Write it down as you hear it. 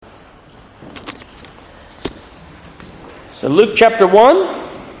So Luke chapter 1.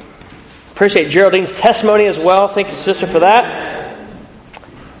 Appreciate Geraldine's testimony as well. Thank you, sister, for that.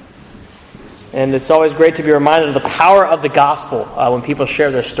 And it's always great to be reminded of the power of the gospel when people share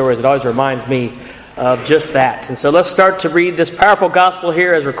their stories. It always reminds me of just that. And so let's start to read this powerful gospel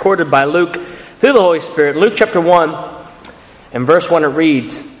here as recorded by Luke through the Holy Spirit. Luke chapter 1 and verse 1 it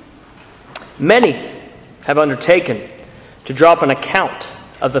reads, "Many have undertaken to draw up an account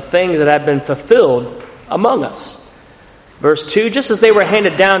of the things that have been fulfilled among us." Verse 2, "Just as they were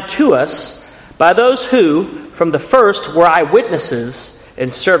handed down to us by those who, from the first, were eyewitnesses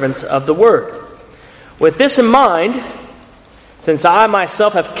and servants of the word. With this in mind, since I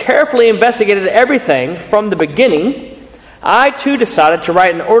myself have carefully investigated everything from the beginning, I too decided to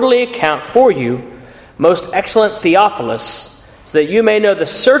write an orderly account for you, most excellent Theophilus, so that you may know the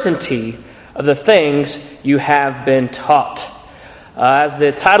certainty of the things you have been taught." As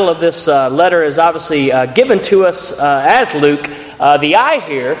the title of this letter is obviously given to us as Luke, the I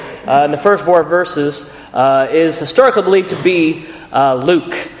here in the first four verses is historically believed to be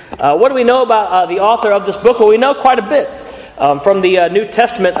Luke. What do we know about the author of this book? Well, we know quite a bit. From the New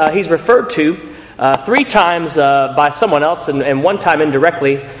Testament, he's referred to three times by someone else, and one time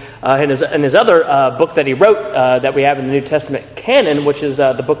indirectly in his other book that he wrote that we have in the New Testament canon, which is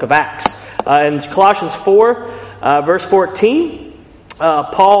the book of Acts. In Colossians 4, verse 14,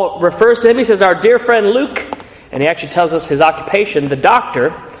 Paul refers to him. He says, "Our dear friend Luke," and he actually tells us his occupation, the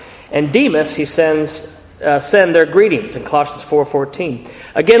doctor, and Demas, he send their greetings in Colossians 4:14.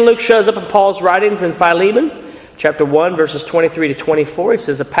 Again, Luke shows up in Paul's writings in Philemon, chapter 1, verses 23 to 24. He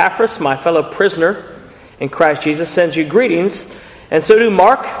says, "Epaphras, my fellow prisoner in Christ Jesus, sends you greetings, and so do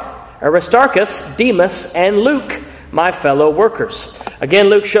Mark, Aristarchus, Demas, and Luke, my fellow workers." Again,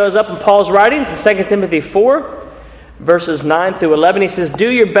 Luke shows up in Paul's writings in 2 Timothy 4, verses 9 through 11. He says, "Do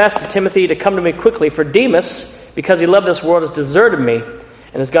your best, Timothy, to come to me quickly, for Demas, because he loved this world, has deserted me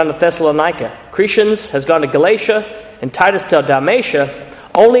and has gone to Thessalonica. Crescens has gone to Galatia, and Titus to Dalmatia.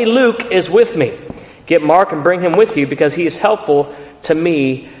 Only Luke is with me. Get Mark and bring him with you, because he is helpful to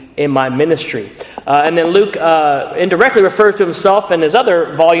me in my ministry." And then Luke indirectly refers to himself in his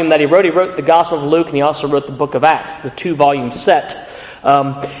other volume that he wrote. He wrote the Gospel of Luke, and he also wrote the book of Acts, the two-volume set.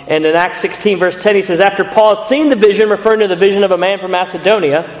 And in Acts 16, verse 10, he says, "After Paul had seen the vision," referring to the vision of a man from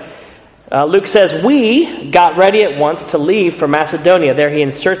Macedonia, Luke says, "We got ready at once to leave for Macedonia." There he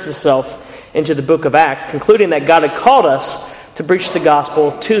inserts himself into the book of Acts, concluding that God had called us to preach the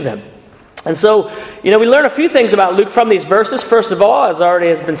gospel to them. And so, we learn a few things about Luke from these verses. First of all, as already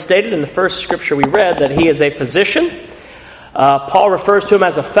has been stated in the first scripture we read, that he is a physician. Paul refers to him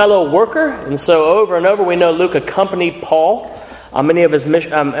as a fellow worker, and so over and over we know Luke accompanied Paul on many of his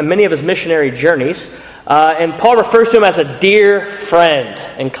missionary journeys. And Paul refers to him as a dear friend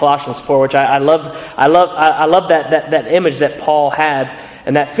in Colossians 4, which I love that image that Paul had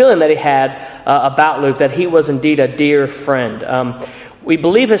and that feeling that he had about Luke, that he was indeed a dear friend. We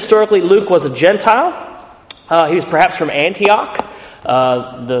believe historically Luke was a Gentile. He was perhaps from Antioch.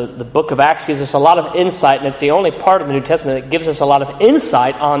 The book of Acts gives us a lot of insight, and it's the only part of the New Testament that gives us a lot of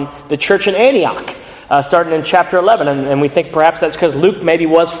insight on the church in Antioch, starting in chapter 11. And we think perhaps that's because Luke maybe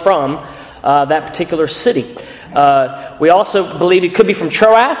was from that particular city. We also believe it could be from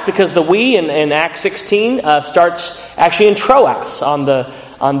Troas, because the "we" in Acts 16 starts actually in Troas on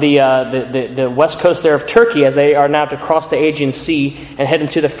the west coast there of Turkey, as they are now to cross the Aegean Sea and head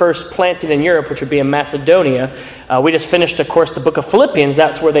into the first planting in Europe, which would be in Macedonia. We just finished, of course, the book of Philippians.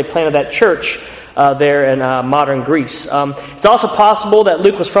 That's where they planted that church there in modern Greece. It's also possible that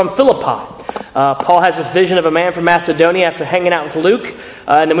Luke was from Philippi. Paul has this vision of a man from Macedonia after hanging out with Luke.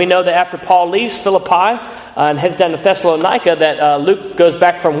 And then we know that after Paul leaves Philippi and heads down to Thessalonica, that Luke goes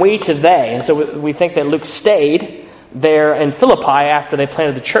back from we to they. And so we think that Luke stayed there in Philippi after they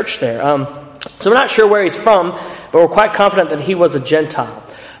planted the church there. So we're not sure where he's from, but we're quite confident that he was a Gentile.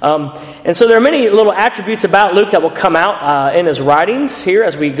 And so there are many little attributes about Luke that will come out in his writings here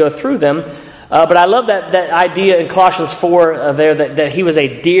as we go through them. But I love that idea in Colossians 4 there that he was a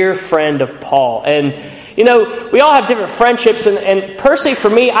dear friend of Paul. And, we all have different friendships. And personally for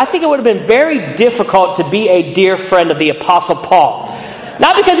me, I think it would have been very difficult to be a dear friend of the Apostle Paul.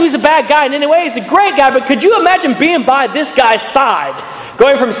 Not because he was a bad guy in any way. He's a great guy. But could you imagine being by this guy's side,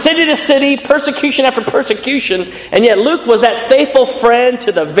 going from city to city, persecution after persecution, and yet Luke was that faithful friend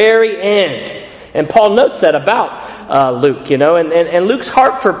to the very end. And Paul notes that about Luke, and Luke's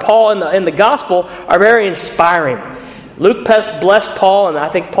heart for Paul in the gospel are very inspiring. Luke blessed Paul, and I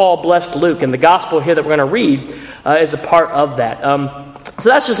think Paul blessed Luke, and the gospel here that we're going to read is a part of that. So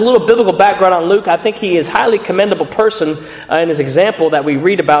that's just a little biblical background on Luke. I think he is a highly commendable person in his example that we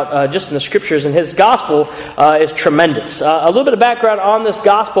read about just in the Scriptures, and his gospel is tremendous. A little bit of background on this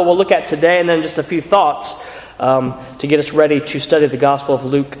gospel we'll look at today, and then just a few thoughts to get us ready to study the Gospel of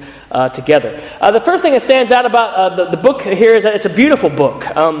Luke together. The first thing that stands out about the book here is that it's a beautiful book.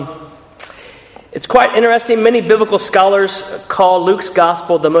 It's quite interesting. Many biblical scholars call Luke's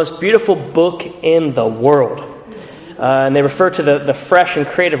Gospel the most beautiful book in the world. And they refer to the fresh and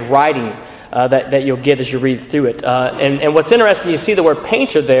creative writing that you'll get as you read through it. And what's interesting, you see the word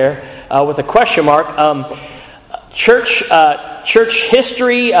painter there with a question mark. Church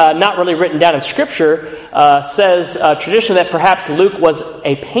history, not really written down in Scripture, says traditionally that perhaps Luke was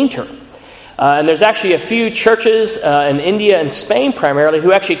a painter. And there's actually a few churches in India and Spain primarily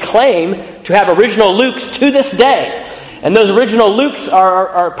who actually claim to have original Lukes to this day. And those original Lukes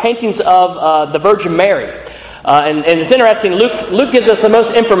are paintings of the Virgin Mary. And it's interesting, Luke gives us the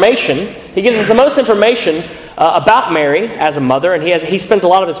most information. He gives us the most information about Mary as a mother, and he spends a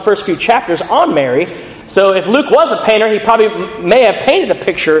lot of his first few chapters on Mary. So if Luke was a painter, he probably may have painted a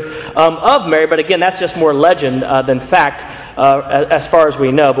picture of Mary, but again, that's just more legend than fact as far as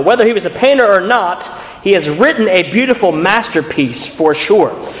we know. But whether he was a painter or not, he has written a beautiful masterpiece for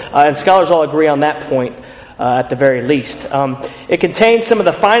sure. And scholars all agree on that point at the very least. It contains some of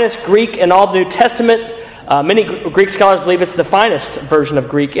the finest Greek in all the New Testament. Many Greek scholars believe it's the finest version of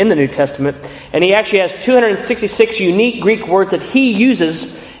Greek in the New Testament. And he actually has 266 unique Greek words that he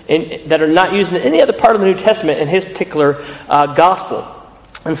uses that are not used in any other part of the New Testament in his particular gospel.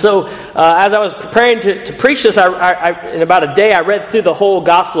 And so, as I was preparing to preach this, in about a day I read through the whole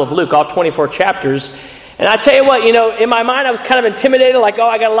Gospel of Luke, all 24 chapters. And I tell you what, in my mind I was kind of intimidated, like,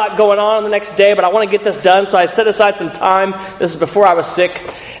 I got a lot going on the next day, but I want to get this done. So I set aside some time. This is before I was sick.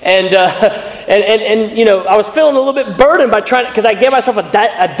 And I was feeling a little bit burdened by because I gave myself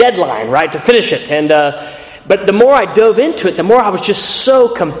a deadline, right, to finish it. And but the more I dove into it, the more I was just so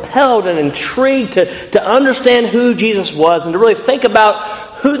compelled and intrigued to understand who Jesus was and to really think about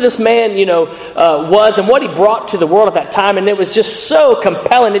who this man, was and what he brought to the world at that time. And it was just so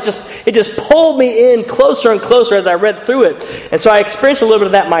compelling. It just pulled me in closer and closer as I read through it. And so I experienced a little bit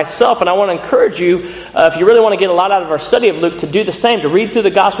of that myself. And I want to encourage you, if you really want to get a lot out of our study of Luke, to do the same, to read through the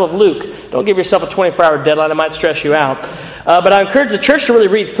Gospel of Luke. Don't give yourself a 24-hour deadline. It might stress you out. But I encourage the church to really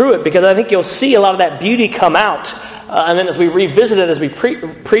read through it, because I think you'll see a lot of that beauty come out. And then as we revisit it, as we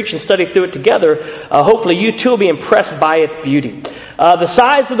preach and study through it together, hopefully you too will be impressed by its beauty. The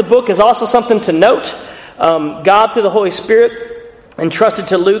size of the book is also something to note. God, through the Holy Spirit, entrusted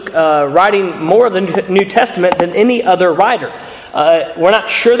to Luke writing more of the New Testament than any other writer. We're not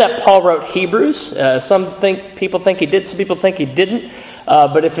sure that Paul wrote Hebrews. People think he did, some people think he didn't.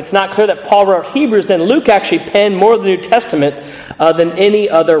 But if it's not clear that Paul wrote Hebrews, then Luke actually penned more of the New Testament than any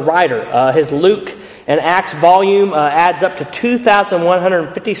other writer. His Luke and Acts volume adds up to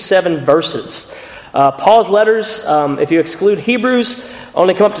 2,157 verses. Paul's letters, if you exclude Hebrews,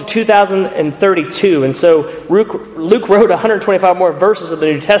 only come up to 2,032. And so Luke wrote 125 more verses of the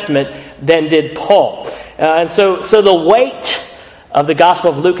New Testament than did Paul. And so the weight of the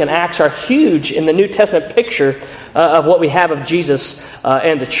Gospel of Luke and Acts are huge in the New Testament picture of what we have of Jesus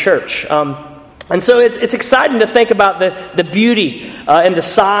and the church. And so it's exciting to think about the beauty and the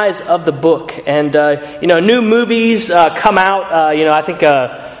size of the book. And, new movies come out. I think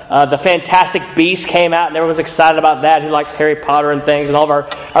The Fantastic Beasts came out, and everyone was excited about that, who likes Harry Potter and things. And all of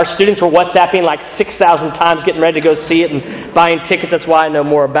our students were WhatsApping like 6,000 times, getting ready to go see it and buying tickets. That's why I know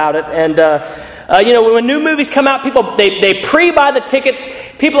more about it. And, when new movies come out, people, they pre-buy the tickets.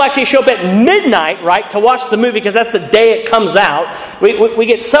 People actually show up at midnight, right, to watch the movie, because that's the day it comes out. We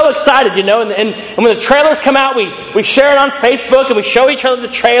get so excited, and when the trailers come out, we share it on Facebook, and we show each other the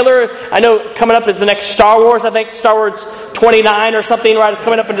trailer. I know coming up is the next Star Wars, I think, Star Wars 29 or something, right? It's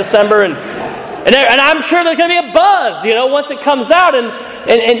coming up in December, and I'm sure there's going to be a buzz, once it comes out.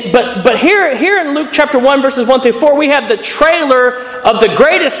 But here in Luke chapter 1, verses 1 through 4, we have the trailer of the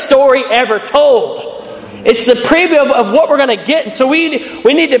greatest story ever told. It's the preview of what we're going to get. And so we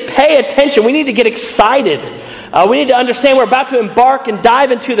need to pay attention. We need to get excited. We need to understand we're about to embark and dive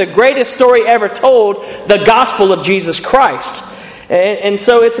into the greatest story ever told, the gospel of Jesus Christ. And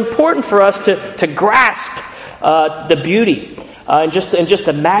so it's important for us to grasp the beauty and just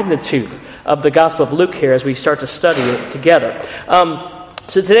the magnitude of the Gospel of Luke here as we start to study it together.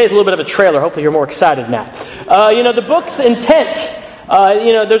 So today's a little bit of a trailer. Hopefully you're more excited now. The book's intent,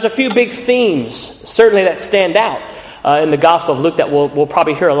 there's a few big themes, certainly, that stand out in the Gospel of Luke that we'll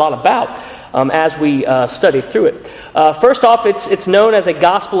probably hear a lot about as we study through it. First off, it's known as a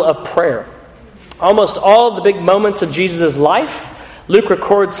gospel of prayer. Almost all the big moments of Jesus' life Luke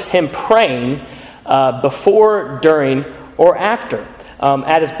records him praying before, during, or after.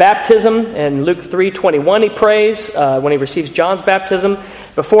 At his baptism, in Luke 3:21, he prays when he receives John's baptism.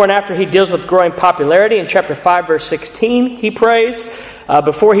 Before and after, he deals with growing popularity. In chapter 5, verse 16, he prays.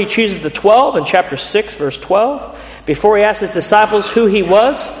 Before he chooses the 12, in chapter 6, verse 12. Before he asked his disciples who he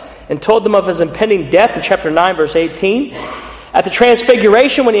was and told them of his impending death, in chapter 9, verse 18. At the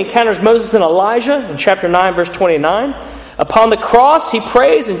transfiguration, when he encounters Moses and Elijah, in chapter 9, verse 29. Upon the cross, he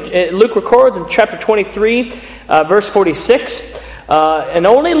prays, and Luke records in chapter 23, verse 46. And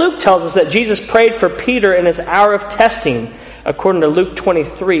only Luke tells us that Jesus prayed for Peter in his hour of testing, according to Luke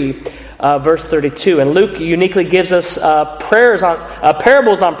 23, verse 32. And Luke uniquely gives us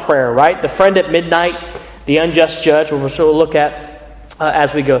parables on prayer, right? The friend at midnight, the unjust judge, which we'll look at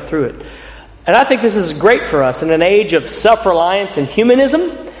as we go through it. And I think this is great for us in an age of self-reliance and humanism.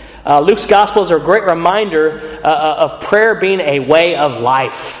 Luke's Gospels are a great reminder of prayer being a way of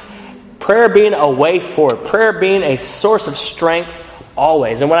life. Prayer being a way forward. Prayer being a source of strength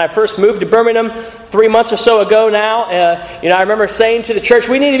always. And when I first moved to Birmingham 3 months or so ago now, I remember saying to the church,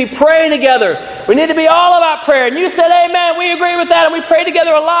 we need to be praying together. We need to be all about prayer. And you said, amen, we agree with that, and we pray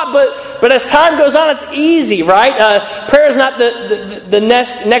together a lot. But as time goes on, it's easy, right? Prayer is not the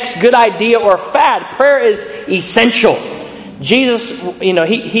next good idea or fad. Prayer is essential. Jesus,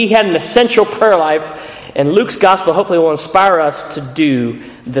 he had an essential prayer life, and Luke's gospel hopefully will inspire us to do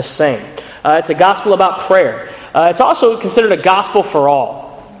the same. It's a gospel about prayer. It's also considered a gospel for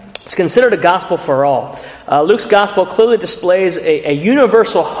all. It's considered a gospel for all. Luke's gospel clearly displays a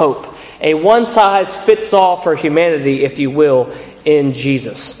universal hope, a one-size-fits-all for humanity, if you will, in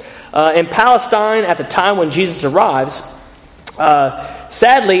Jesus. In Palestine, at the time when Jesus arrives,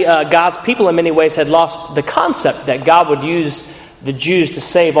 sadly, God's people in many ways had lost the concept that God would use the Jews to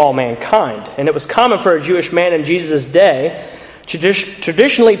save all mankind. And it was common for a Jewish man in Jesus' day to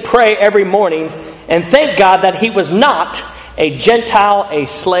traditionally pray every morning and thank God that he was not a Gentile, a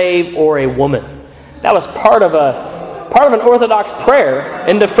slave, or a woman. That was part of an Orthodox prayer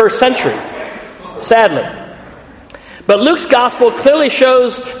in the first century, sadly. But Luke's gospel clearly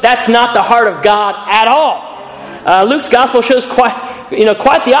shows that's not the heart of God at all. Luke's gospel shows quite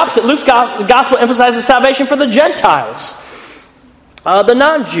the opposite. Luke's gospel emphasizes salvation for the Gentiles, the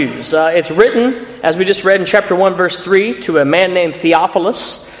non-Jews. It's written, as we just read in chapter 1, verse 3, to a man named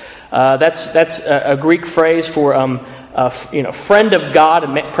Theophilus. That's a Greek phrase for friend of God.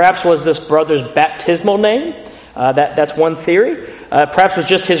 Perhaps was this brother's baptismal name. That's one theory. Perhaps was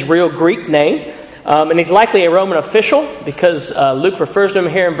just his real Greek name. And he's likely a Roman official because Luke refers to him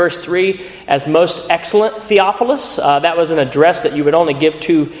here in verse 3 as most excellent Theophilus. That was an address that you would only give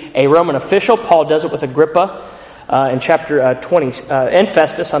to a Roman official. Paul does it with Agrippa in chapter 20, and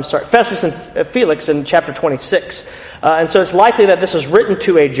Festus and Felix in chapter 26. And so it's likely that this was written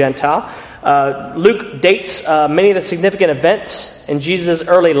to a Gentile. Luke dates many of the significant events in Jesus'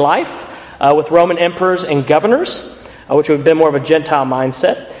 early life with Roman emperors and governors, which would have been more of a Gentile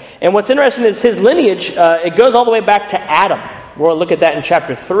mindset. And what's interesting is his lineage, it goes all the way back to Adam. We'll look at that in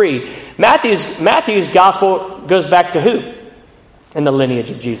chapter 3. Matthew's gospel goes back to who in the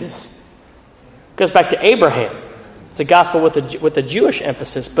lineage of Jesus? It goes back to Abraham. It's a gospel with a Jewish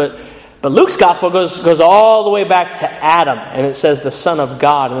emphasis. But Luke's gospel goes all the way back to Adam, and it says the Son of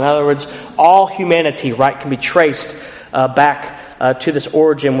God. In other words, all humanity, right, can be traced back to this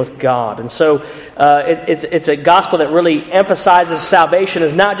origin with God. And so it's a gospel that really emphasizes salvation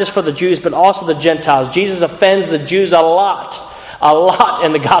is not just for the Jews, but also the Gentiles. Jesus offends the Jews a lot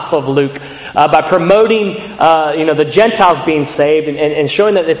in the Gospel of Luke by promoting the Gentiles being saved and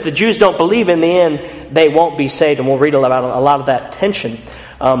showing that if the Jews don't believe in the end, they won't be saved. And we'll read about a lot of that tension.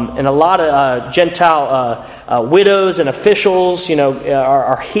 And a lot of Gentile widows and officials,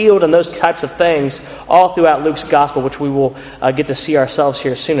 are healed and those types of things all throughout Luke's gospel, which we will get to see ourselves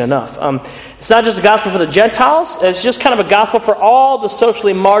here soon enough. It's not just a gospel for the Gentiles. It's just kind of a gospel for all the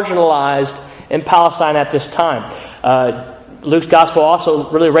socially marginalized in Palestine at this time. Luke's gospel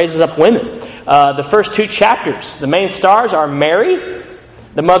also really raises up women. The first two chapters, the main stars are Mary,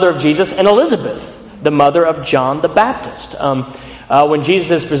 the mother of Jesus, and Elizabeth, the mother of John the Baptist. When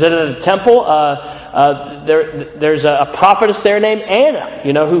Jesus is presented at the temple, there's a prophetess there named Anna,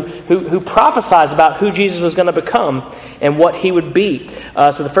 who prophesies about who Jesus was going to become and what he would be.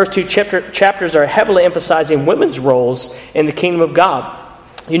 So the first two chapters are heavily emphasizing women's roles in the kingdom of God.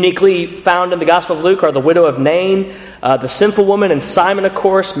 Uniquely found in the Gospel of Luke are the widow of Nain, the sinful woman, and Simon, of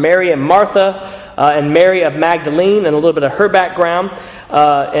course, Mary and Martha, and Mary of Magdalene, and a little bit of her background.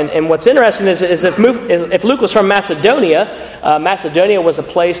 And what's interesting is if Luke was from Macedonia, Macedonia was a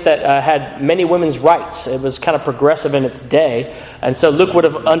place that had many women's rights. It was kind of progressive in its day. And so Luke would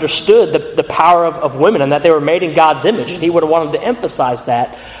have understood the power of women and that they were made in God's image. And he would have wanted to emphasize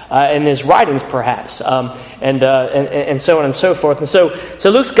that in his writings, perhaps, and so on and so forth. And so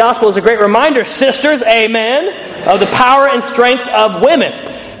Luke's gospel is a great reminder, sisters, amen, of the power and strength of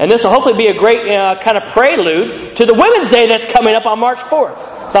women. And this will hopefully be a great kind of prelude to the Women's Day that's coming up on March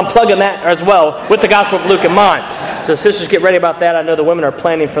 4th. So I'm plugging that as well with the Gospel of Luke in mind. So sisters, get ready about that. I know the women are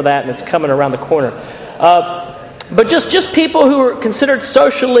planning for that, and it's coming around the corner. But just people who are considered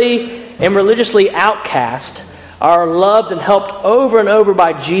socially and religiously outcast are loved and helped over and over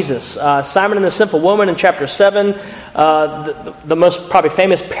by Jesus. Simon and the Simple Woman in chapter 7, the most probably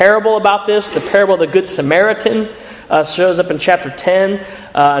famous parable about this, the parable of the Good Samaritan, shows up in chapter 10.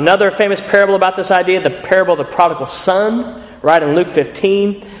 Another famous parable about this idea, the parable of the prodigal son, right in Luke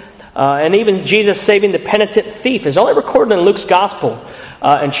 15. And even Jesus saving the penitent thief is only recorded in Luke's gospel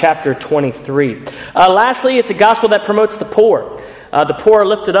in chapter 23. Lastly, it's a gospel that promotes the poor. The poor are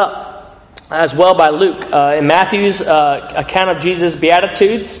lifted up as well by Luke. In Matthew's account of Jesus'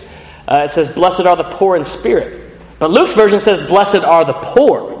 Beatitudes, it says, "Blessed are the poor in spirit." But Luke's version says, "Blessed are the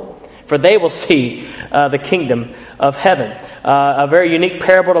poor, for they will see the kingdom of heaven." A very unique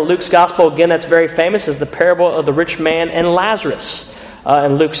parable to Luke's gospel, again, that's very famous, is the parable of the rich man and Lazarus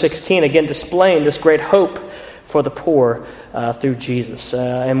in Luke 16, again displaying this great hope for the poor through Jesus.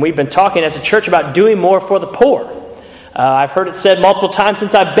 And we've been talking as a church about doing more for the poor. I've heard it said multiple times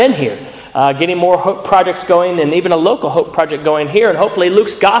since I've been here, getting more hope projects going, and even a local hope project going here, and hopefully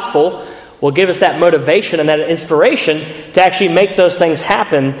Luke's gospel will give us that motivation and that inspiration to actually make those things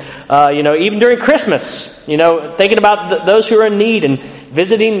happen, even during Christmas, thinking about those who are in need and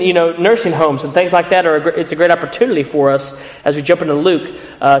visiting, nursing homes and things like that. It's a great opportunity for us as we jump into Luke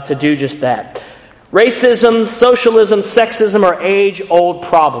to do just that. Racism, socialism, sexism are age-old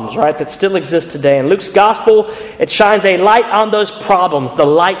problems, right, that still exist today. In Luke's gospel, it shines a light on those problems, the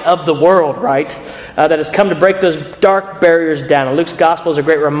light of the world, right, that has come to break those dark barriers down. And Luke's gospel is a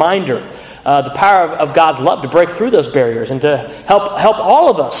great reminder the power of God's love to break through those barriers and to help all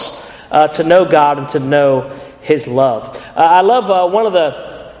of us to know God and to know His love. I love one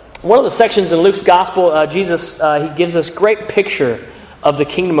of the sections in Luke's gospel. Jesus he gives this great picture of the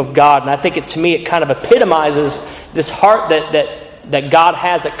kingdom of God, and I think to me it kind of epitomizes this heart that God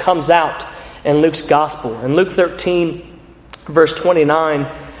has that comes out in Luke's gospel. In Luke 13, verse 29,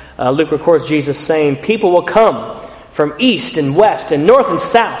 Luke records Jesus saying, "People will come from east and west and north and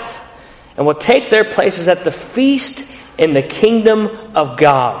south, and will take their places at the feast in the kingdom of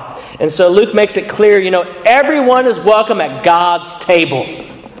God." And so Luke makes it clear, everyone is welcome at God's table.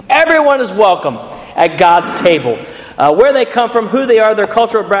 Everyone is welcome at God's table. Where they come from, who they are, their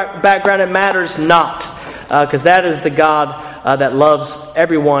cultural background, it matters not. Because that is the God that loves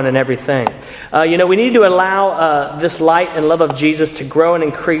everyone and everything. We need to allow this light and love of Jesus to grow and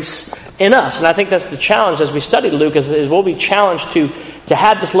increase in us. And I think that's the challenge as we study Luke, is we'll be challenged to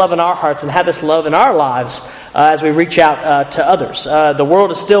have this love in our hearts and have this love in our lives as we reach out to others. The world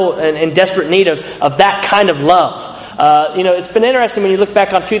is still in desperate need of that kind of love. It's been interesting when you look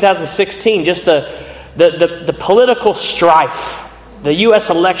back on 2016, just the political strife. The U.S.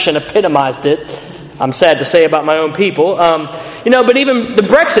 election epitomized it. I'm sad to say about my own people. But even the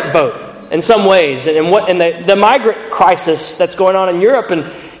Brexit vote in some ways, and the migrant crisis that's going on in Europe,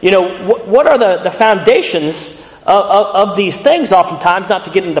 and what are the foundations of these things? Oftentimes, not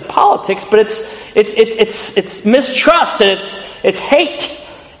to get into politics, but it's mistrust and it's hate.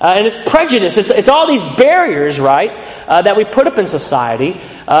 And it's prejudice. It's all these barriers, right, that we put up in society.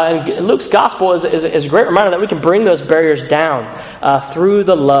 And Luke's gospel is a great reminder that we can bring those barriers down through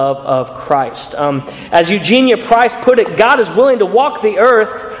the love of Christ. As Eugenia Price put it, God is willing to walk the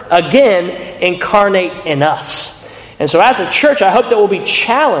earth again, incarnate in us. And so as a church, I hope that we'll be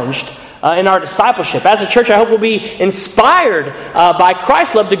challenged in our discipleship. As a church, I hope we'll be inspired by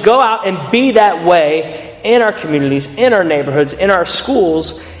Christ's love to go out and be that way in our communities, in our neighborhoods, in our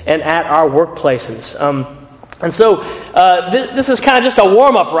schools, and at our workplaces. And so this is kind of just a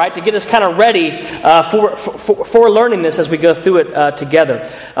warm-up, right, to get us kind of ready for learning this as we go through it together.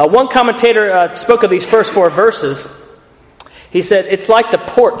 One commentator spoke of these first 4 verses. He said, "It's like the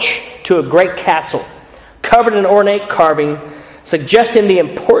porch to a great castle, covered in ornate carving, suggesting the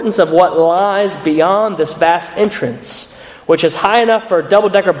importance of what lies beyond this vast entrance, which is high enough for a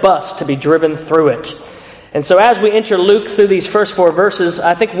double-decker bus to be driven through it." And so as we enter Luke through these first 4 verses,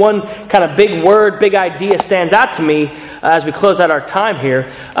 I think one kind of big word, big idea stands out to me as we close out our time here,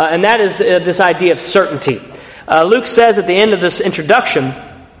 and that is this idea of certainty. Luke says at the end of this introduction,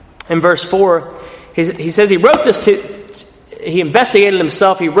 in verse 4, he says he wrote this he investigated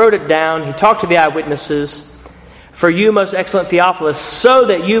himself, he wrote it down, he talked to the eyewitnesses, for you, most excellent Theophilus, so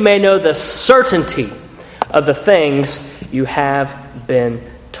that you may know the certainty of the things you have been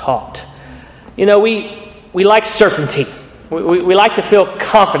taught. You know, we like certainty. We like to feel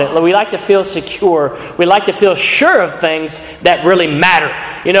confident. We like to feel secure. We like to feel sure of things that really matter.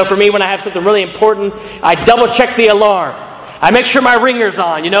 You know, for me, when I have something really important, I double check the alarm. I make sure my ringer's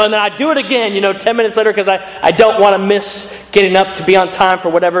on, and then I do it again, 10 minutes later because I don't want to miss getting up to be on time for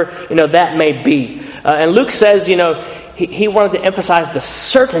whatever, that may be. And Luke says, he wanted to emphasize the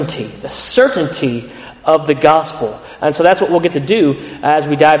certainty of the gospel. And so that's what we'll get to do as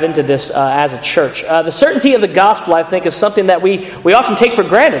we dive into this as a church. The certainty of the gospel, I think, is something that we often take for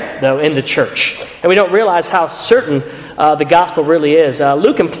granted, though, in the church. And we don't realize how certain the gospel really is.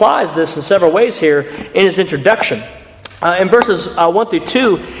 Luke implies this in several ways here in his introduction. In verses 1 through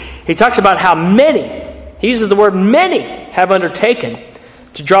 2, he talks about how he uses the word many, have undertaken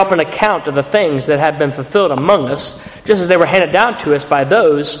to draw up an account of the things that have been fulfilled among us, just as they were handed down to us by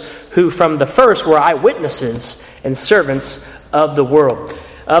those who from the first were eyewitnesses and servants of the word.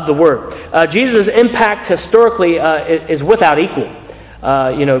 Jesus' impact historically is without equal.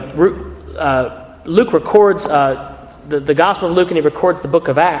 Luke records the Gospel of Luke, and he records the book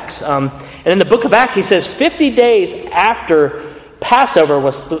of Acts. And in the book of Acts, he says 50 days after Passover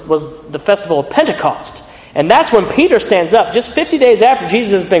was the festival of Pentecost. And that's when Peter stands up. Just 50 days after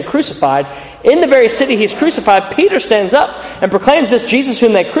Jesus has been crucified, in the very city he's crucified, Peter stands up and proclaims this Jesus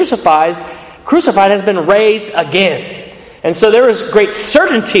whom they crucified has been raised again. And so there was great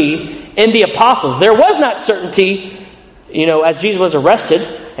certainty in the apostles. There was not certainty, as Jesus was arrested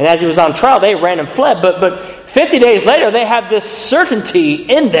and as he was on trial, they ran and fled. But 50 days later, they have this certainty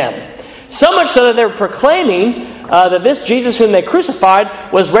in them. So much so that they're proclaiming that this Jesus whom they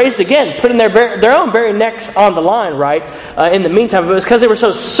crucified was raised again, putting their own very necks on the line, right? In the meantime, it was because they were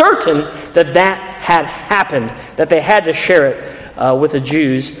so certain that had happened, that they had to share it with the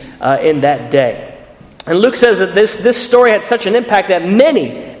Jews in that day. And Luke says that this story had such an impact that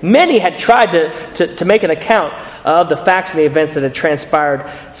many had tried to make an account of the facts and the events that had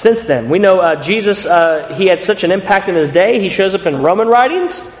transpired since then. We know Jesus, he had such an impact in his day. He shows up in Roman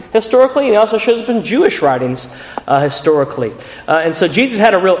writings historically, and he also shows up in Jewish writings historically. And so Jesus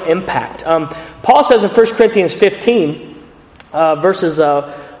had a real impact. Paul says in 1 Corinthians 15, verses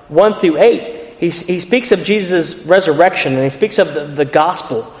 1 through 8, he speaks of Jesus' resurrection, and he speaks of the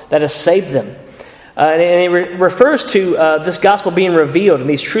gospel that has saved them. And he refers to this gospel being revealed and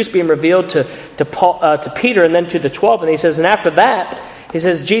these truths being revealed to Peter and then to the 12. And he says, and after that, he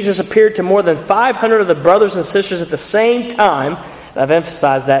says, Jesus appeared to more than 500 of the brothers and sisters at the same time. And I've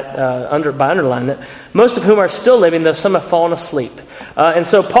emphasized that by underlining it. Most of whom are still living, though some have fallen asleep. And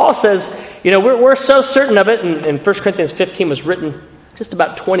so Paul says, we're so certain of it. And 1 Corinthians 15 was written just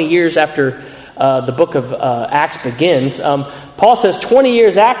about 20 years after the book of Acts begins. Paul says 20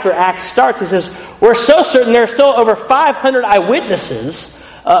 years after Acts starts, he says, we're so certain there are still over 500 eyewitnesses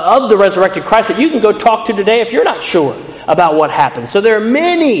of the resurrected Christ that you can go talk to today if you're not sure about what happened. So there are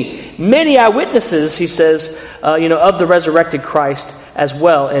many eyewitnesses, he says, of the resurrected Christ as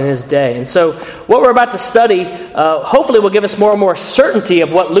well in his day. And so what we're about to study hopefully will give us more and more certainty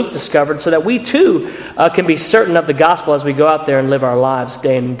of what Luke discovered so that we too can be certain of the gospel as we go out there and live our lives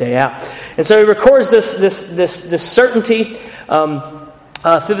day in and day out. And so he records this certainty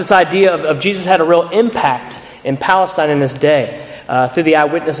through this idea of Jesus had a real impact in Palestine in his day. Through the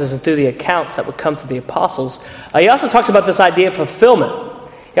eyewitnesses and through the accounts that would come through the apostles. He also talks about this idea of fulfillment.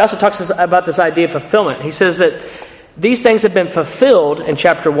 He says that these things have been fulfilled in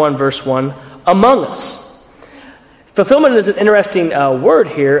chapter 1, verse 1, among us. Fulfillment is an interesting word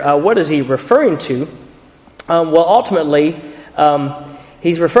here. What is he referring to? Ultimately,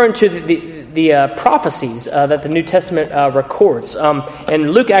 he's referring to the prophecies that the New Testament records.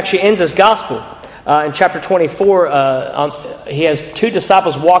 And Luke actually ends his gospel. In chapter 24, he has two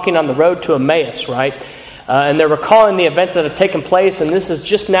disciples walking on the road to Emmaus, right? And they're recalling the events that have taken place, and this is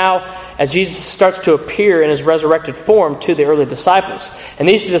just now as Jesus starts to appear in his resurrected form to the early disciples. And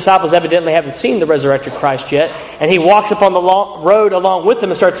these two disciples evidently haven't seen the resurrected Christ yet, and he walks up on the road along with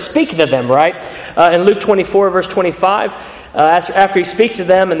them and starts speaking to them, right? In Luke 24, verse 25, after he speaks to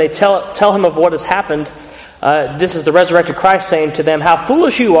them and they tell him of what has happened, This is the resurrected Christ saying to them, "How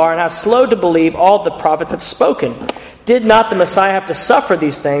foolish you are, and how slow to believe all the prophets have spoken. Did not the Messiah have to suffer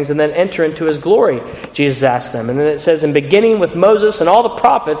these things and then enter into his glory?" Jesus asked them. And then it says, "In beginning with Moses and all the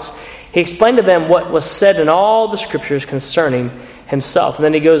prophets, he explained to them what was said in all the scriptures concerning himself." And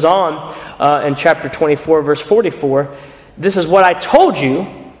then he goes on in chapter 24, verse 44, "This is what I told you,"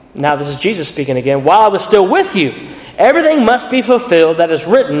 now this is Jesus speaking again, "while I was still with you. Everything must be fulfilled that is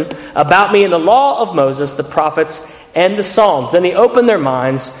written about me in the law of Moses, the prophets, and the Psalms." Then he opened their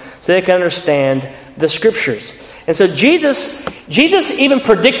minds so they could understand the scriptures. And so Jesus even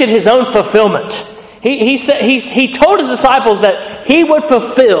predicted his own fulfillment. He told his disciples that he would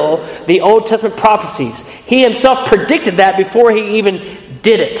fulfill the Old Testament prophecies. He himself predicted that before he even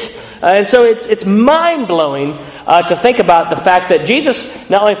did it. And so it's mind-blowing to think about the fact that Jesus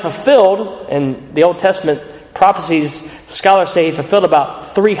not only fulfilled in the Old Testament prophecies, scholars say he fulfilled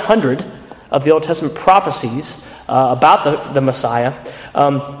about 300 of the Old Testament prophecies about the Messiah.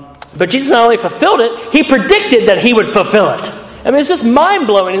 But Jesus not only fulfilled it, he predicted that he would fulfill it. I mean, it's just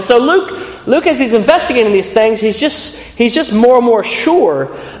mind-blowing. And so Luke, as he's investigating these things, he's just more and more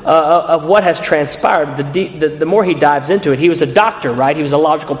sure of what has transpired. The more he dives into it, he was a doctor, right? He was a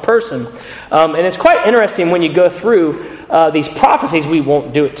logical person, and it's quite interesting when you go through these prophecies. We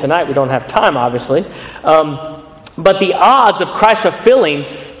won't do it tonight; we don't have time, obviously. But the odds of Christ fulfilling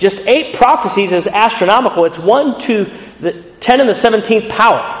just 8 prophecies is astronomical. It's 1 to the 10 in the 17th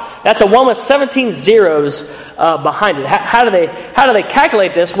power. That's a 1 with 17 zeros behind it. How do they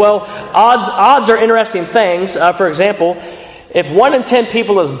calculate this? Well, odds are interesting things. For example, if 1 in 10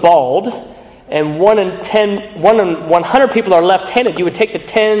 people is bald and 1 in 100 people are left-handed, you would take the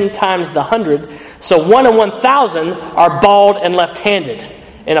 10 times the 100. So 1 in 1,000 are bald and left-handed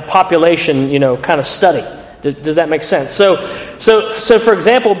in a population, kind of study. Does that make sense? So for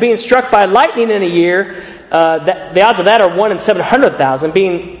example, being struck by lightning in a year, the odds of that are 1 in 700,000.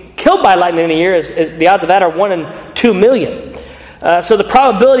 Being killed by lightning in a year, is the odds of that are 1 in 2 million. So the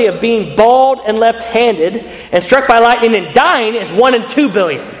probability of being bald and left-handed and struck by lightning and dying is 1 in 2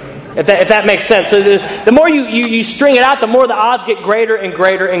 billion. If that makes sense. So the more you string it out, the more the odds get greater and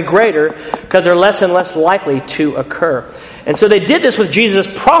greater and greater, because they're less and less likely to occur. And so they did this with Jesus'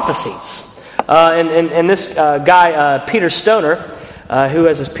 prophecies. And this guy, Peter Stoner, who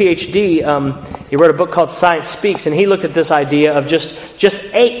has his PhD, he wrote a book called Science Speaks, and he looked at this idea of just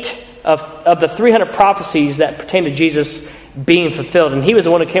 8 of the 300 prophecies that pertain to Jesus being fulfilled. And he was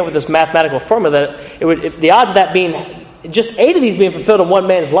the one who came up with this mathematical formula that the odds of that being, just 8 of these being fulfilled in one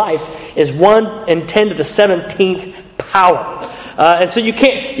man's life is 1 in 10 to the 17th power. And so you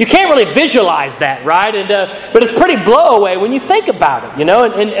can't really visualize that, right? But it's pretty blow-away when you think about it,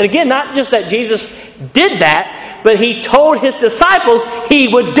 And again, not just that Jesus did that, but he told his disciples he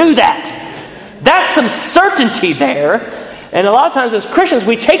would do that. That's some certainty there. And a lot of times as Christians,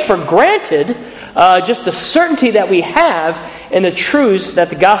 we take for granted just the certainty that we have in the truths that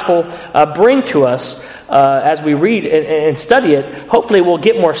the gospel bring to us as we read and study it. Hopefully we'll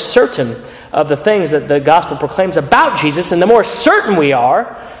get more certain of the things that the gospel proclaims about Jesus. And the more certain we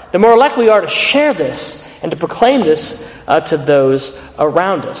are, the more likely we are to share this and to proclaim this to those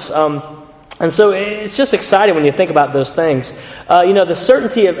around us. And so it's just exciting when you think about those things. The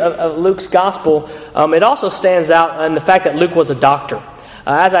certainty of Luke's gospel, it also stands out in the fact that Luke was a doctor.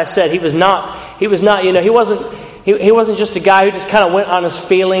 As I said, he wasn't just a guy who just kind of went on his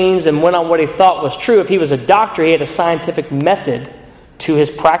feelings and went on what he thought was true. If he was a doctor, he had a scientific method to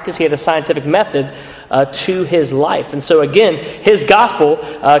his practice. He had a scientific method to his life. And so again, his gospel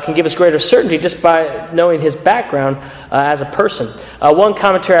can give us greater certainty just by knowing his background as a person. One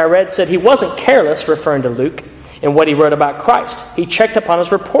commentary I read said he wasn't careless, referring to Luke, in what he wrote about Christ. He checked up on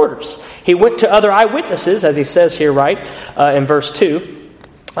his reporters. He went to other eyewitnesses, as he says here, right, in verse 2,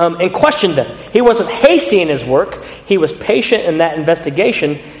 and questioned them. He wasn't hasty in his work. He was patient, and that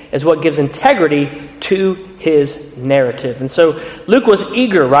investigation is what gives integrity to his narrative. And so Luke was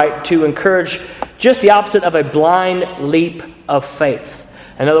eager, right, to encourage just the opposite of a blind leap of faith.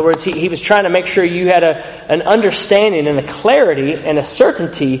 In other words, he was trying to make sure you had an understanding and a clarity and a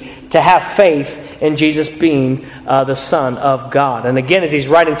certainty to have faith in Jesus being the Son of God. And again, as he's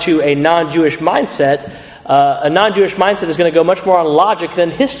writing to a non-Jewish mindset is going to go much more on logic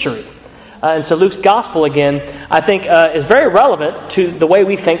than history. And so Luke's gospel, again, I think is very relevant to the way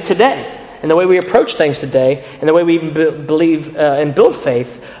we think today, and the way we approach things today, and the way we even believe and build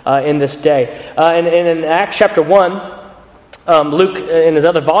faith in this day. And in Acts chapter 1, Luke, in his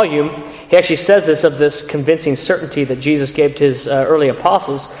other volume, he actually says this of this convincing certainty that Jesus gave to his early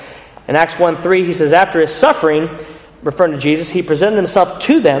apostles. In Acts 1:3, he says, after his suffering, referring to Jesus, he presented himself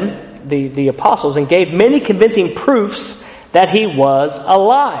to them, the apostles and gave many convincing proofs that he was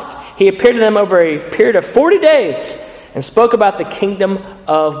alive. He appeared to them over a period of 40 days and spoke about the kingdom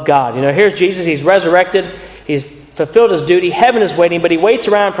of God. Here's Jesus. He's resurrected. He's fulfilled his duty. Heaven is waiting, but he waits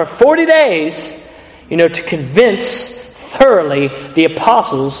around for 40 days, to convince thoroughly the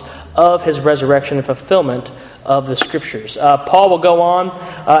apostles of his resurrection and fulfillment of the Scriptures. Paul will go on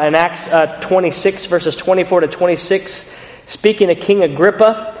in Acts 26, verses 24 to 26, speaking to King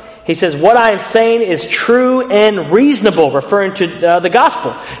Agrippa. He says, "What I am saying is true and reasonable," referring to the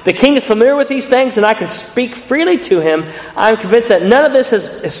gospel. "The king is familiar with these things, and I can speak freely to him. I am convinced that none of this has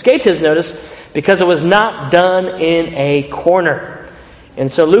escaped his notice because it was not done in a corner."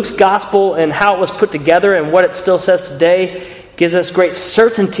 And so Luke's gospel and how it was put together and what it still says today gives us great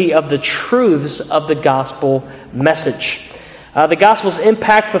certainty of the truths of the gospel message. The gospel's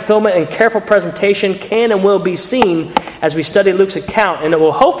impact, fulfillment, and careful presentation can and will be seen as we study Luke's account, and it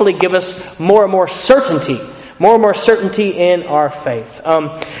will hopefully give us more and more certainty in our faith.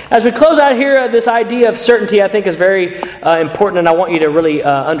 As we close out here, this idea of certainty I think is very important, and I want you to really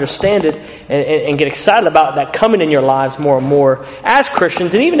understand it and get excited about that coming in your lives more and more as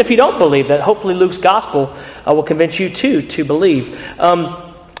Christians. And even if you don't believe that, hopefully Luke's gospel will convince you too to believe.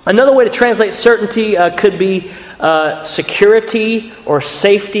 Another way to translate certainty could be security or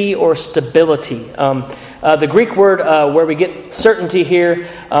safety or stability. The Greek word where we get certainty here,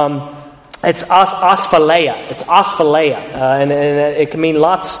 it's asphaleia. It's asphaleia, and it can mean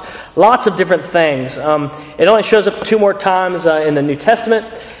lots of different things. It only shows up 2 more times in the New Testament.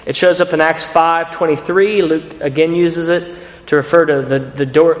 It shows up in Acts 5:23. Luke again uses it to refer to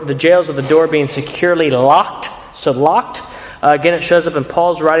the jails of the door being securely locked. So locked. Again, it shows up in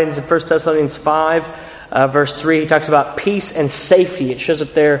Paul's writings in 1 Thessalonians 5, verse 3. He talks about peace and safety. It shows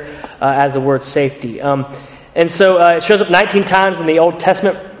up there as the word safety. And so it shows up 19 times in the Old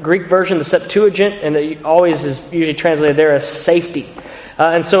Testament Greek version, the Septuagint, and it always is usually translated there as safety.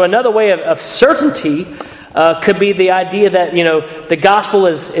 And so another way of certainty could be the idea that, the gospel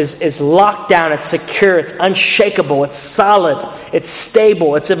is locked down, it's secure, it's unshakable, it's solid, it's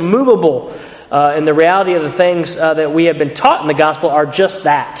stable, it's immovable. And the reality of the things that we have been taught in the gospel are just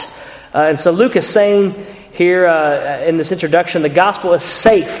that. And so Luke is saying here in this introduction, the gospel is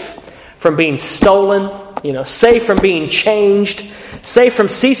safe from being stolen, safe from being changed, safe from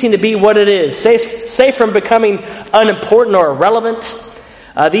ceasing to be what it is, safe from becoming unimportant or irrelevant.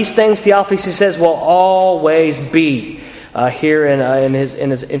 These things, Theophilus, he says, will always be here in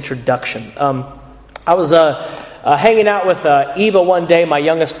his introduction. I was hanging out with Eva one day, my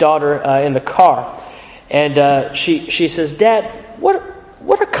youngest daughter, in the car, and she says, "Dad, what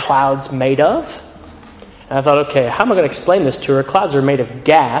are clouds made of?" And I thought, okay, how am I going to explain this to her? Clouds are made of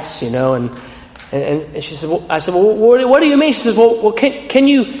gas, and she said, well, I said, well, what do you mean? She says, well, can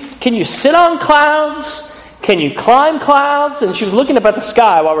you sit on clouds? Can you climb clouds? And she was looking up at the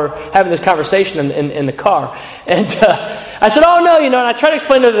sky while we're having this conversation in the car. And I said, oh no, and I tried to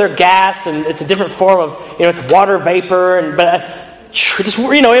explain to her they're gas and it's a different form of, it's water vapor, but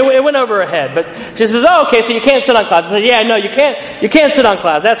it went over her head. But she says, oh, okay, so you can't sit on clouds. I said, yeah, no, you can't sit on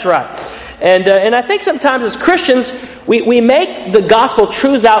clouds. That's right. And I think sometimes as Christians, we make the gospel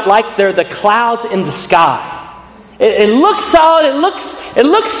truths out like they're the clouds in the sky. It looks solid, it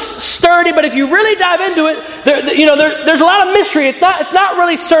looks sturdy, but if you really dive into it, there's a lot of mystery. It's not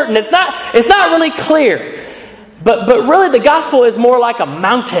really certain. It's not really clear. But really, the gospel is more like a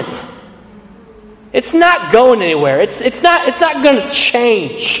mountain. It's not going anywhere. It's not going to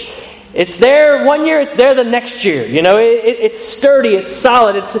change. It's there one year, it's there the next year. It's sturdy, it's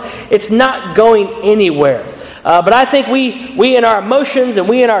solid, it's not going anywhere. But I think we in our emotions and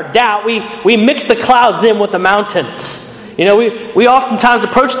we in our doubt, we mix the clouds in with the mountains. We oftentimes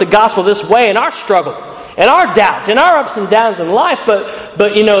approach the gospel this way in our struggle, in our doubt, in our ups and downs in life. But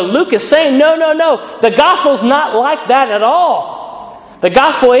Luke is saying, no. The gospel's not like that at all. The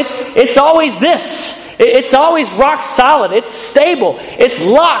gospel, it's always this. It's always rock solid. It's stable. It's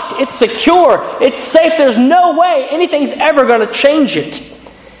locked. It's secure. It's safe. There's no way anything's ever going to change it.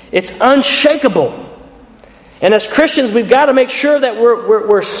 It's unshakable. And as Christians, we've got to make sure that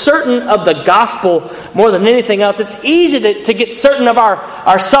we're certain of the gospel more than anything else. It's easy to get certain of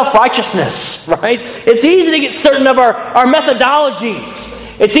our self-righteousness, right? It's easy to get certain of our methodologies.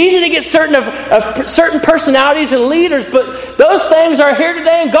 It's easy to get certain of certain personalities and leaders, but those things are here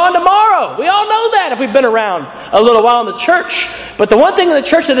today and gone tomorrow. We all know that if we've been around a little while in the church. But the one thing in the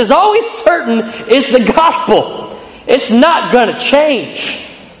church that is always certain is the gospel. It's not going to change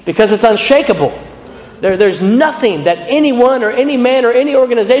because it's unshakable. There's nothing that anyone or any man or any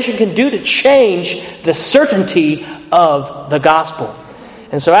organization can do to change the certainty of the gospel.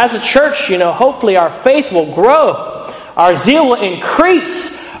 And so as a church, hopefully our faith will grow. Our zeal will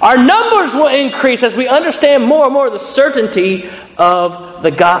increase. Our numbers will increase as we understand more and more the certainty of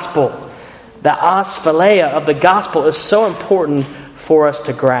the gospel. The asphaleia of the gospel is so important for us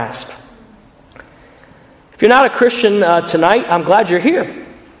to grasp. If you're not a Christian tonight, I'm glad you're here.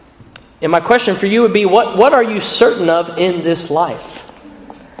 And my question for you would be, what are you certain of in this life?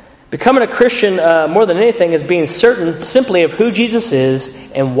 Becoming a Christian, more than anything, is being certain simply of who Jesus is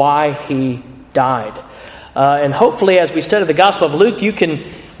and why He died. And hopefully, as we study the Gospel of Luke, you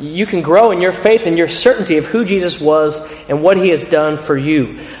can grow in your faith and your certainty of who Jesus was and what He has done for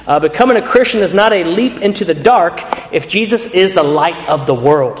you. Becoming a Christian is not a leap into the dark if Jesus is the light of the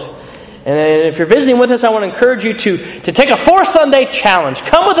world. And if you're visiting with us, I want to encourage you to take a 4-Sunday challenge.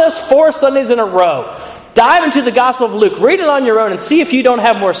 Come with us 4 Sundays in a row. Dive into the Gospel of Luke. Read it on your own and see if you don't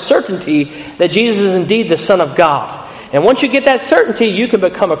have more certainty that Jesus is indeed the Son of God. And once you get that certainty, you can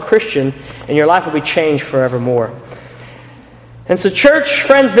become a Christian and your life will be changed forevermore. And so church,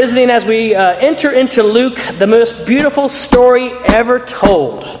 friends visiting, as we enter into Luke, the most beautiful story ever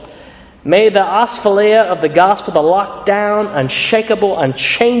told, may the asphaleia of the gospel, the locked down, unshakable,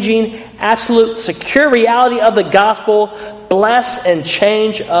 unchanging, absolute, secure reality of the gospel bless and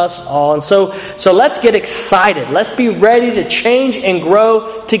change us all. And so let's get excited. Let's be ready to change and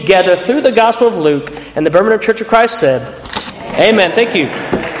grow together through the Gospel of Luke. And the Birmingham Church of Christ said, Amen. Thank you.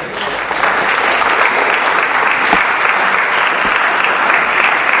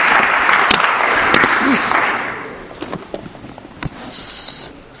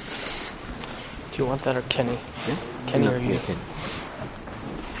 Do you want that or Kenny? Yeah. Kenny or you? Kenny.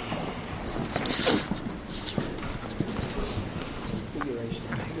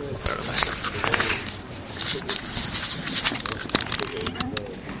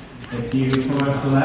 Thank you, Thomas.